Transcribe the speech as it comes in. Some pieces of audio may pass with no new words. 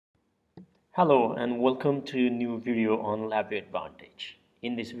Hello and welcome to a new video on LabVIEW Advantage.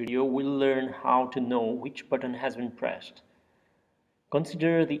 In this video, we'll learn how to know which button has been pressed.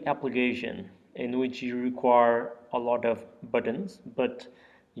 Consider the application in which you require a lot of buttons, but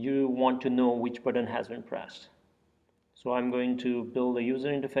you want to know which button has been pressed. So I'm going to build a user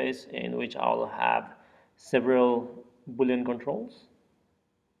interface in which I'll have several Boolean controls.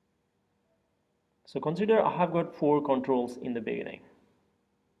 So consider I have got 4 controls in the beginning.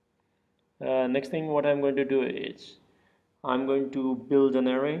 Next thing what I'm going to do is I'm going to build an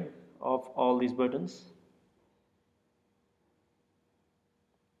array of all these buttons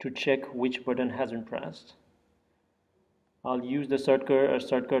to check which button has been pressed. I'll use the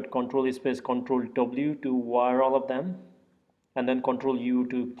shortcut control space control W to wire all of them, and then control U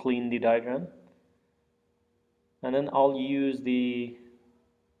to clean the diagram, and then I'll use the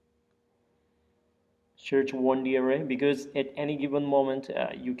search 1D array because at any given moment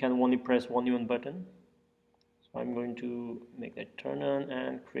you can only press one button. So I'm going to make that turn on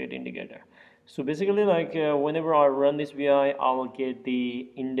and create indicator. So basically whenever I run this VI, I'll get the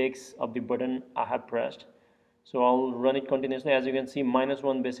index of the button I have pressed. So I'll run it continuously. As you can see,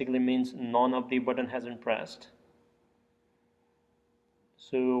 -1 basically means none of the button has been pressed.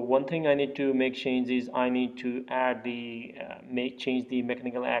 So one thing I need to make change is I need to add the change the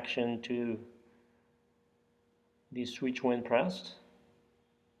mechanical action to the switch when pressed.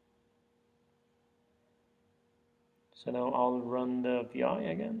 So now I'll run the VI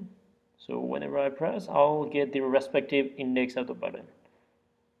again. So whenever I press, I'll get the respective index of the button.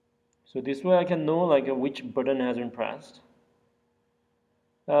 So this way I can know which button has been pressed.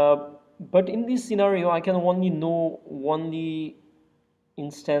 But in this scenario, I can only know only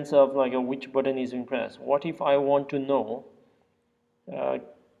instance of which button is being pressed. What if I want to know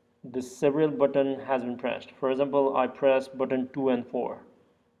the several button has been pressed? For example, I press button 2 and 4.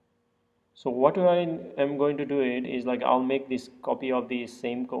 So what I am going to do it is I'll make this copy of the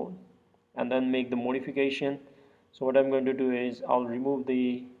same code and then make the modification. So what I'm going to do is I'll remove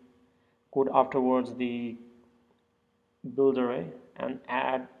the code afterwards the build array and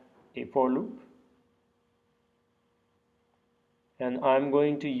add a for loop, and I'm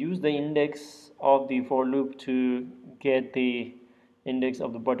going to use the index of the for loop to get the index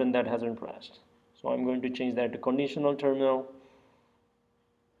of the button that has been pressed. So I'm going to change that to conditional terminal,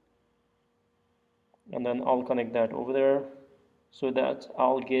 and then I'll connect that over there so that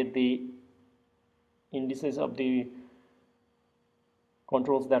I'll get the indices of the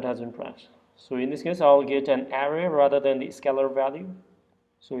controls that has been pressed. So in this case, I'll get an array rather than the scalar value.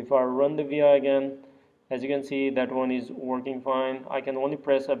 So if I run the VI again, as you can see, that one is working fine. I can only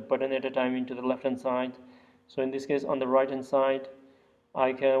press a button at a time into the left hand side. So in this case, on the right hand side,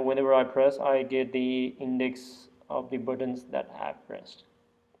 I can, whenever I press, I get the index of the buttons that I have pressed.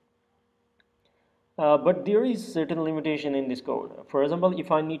 But there is certain limitation in this code. For example,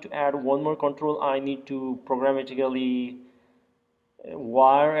 if I need to add one more control, I need to programmatically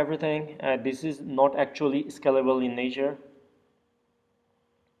wire everything. This is not actually scalable in nature.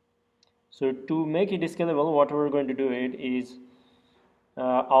 So to make it scalable, what we're going to do it is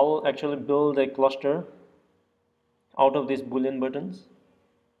I'll actually build a cluster out of these Boolean buttons.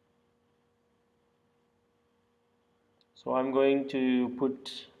 So I'm going to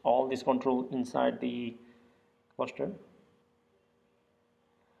put all this control inside the cluster.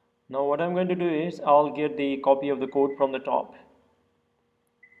 Now what I'm going to do is I'll get the copy of the code from the top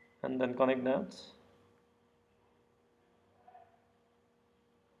and then connect that.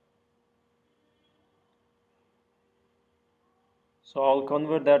 So I'll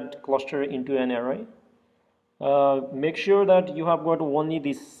convert that cluster into an array. Make sure that you have got only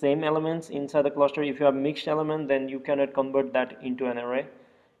the same elements inside the cluster. If you have mixed element, then you cannot convert that into an array.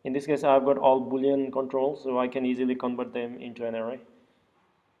 In this case, I've got all Boolean controls, so I can easily convert them into an array.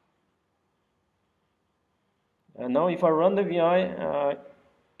 And now if I run the VI,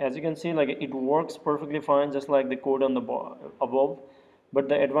 as you can see, it works perfectly fine, just like the code on the above. But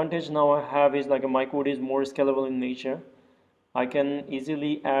the advantage now I have is my code is more scalable in nature. I can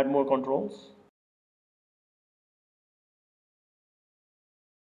easily add more controls.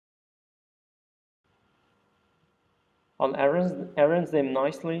 I'll arrange them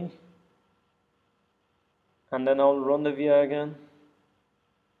nicely, and then I'll run the VI again.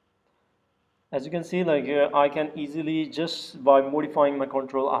 As you can see, I can easily, just by modifying my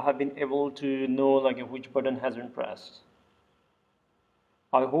control, I have been able to know which button has been pressed.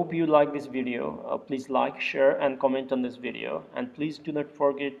 I hope you like this video. Please like, share and comment on this video, and please do not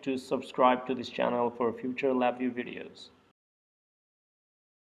forget to subscribe to this channel for future LabVIEW videos.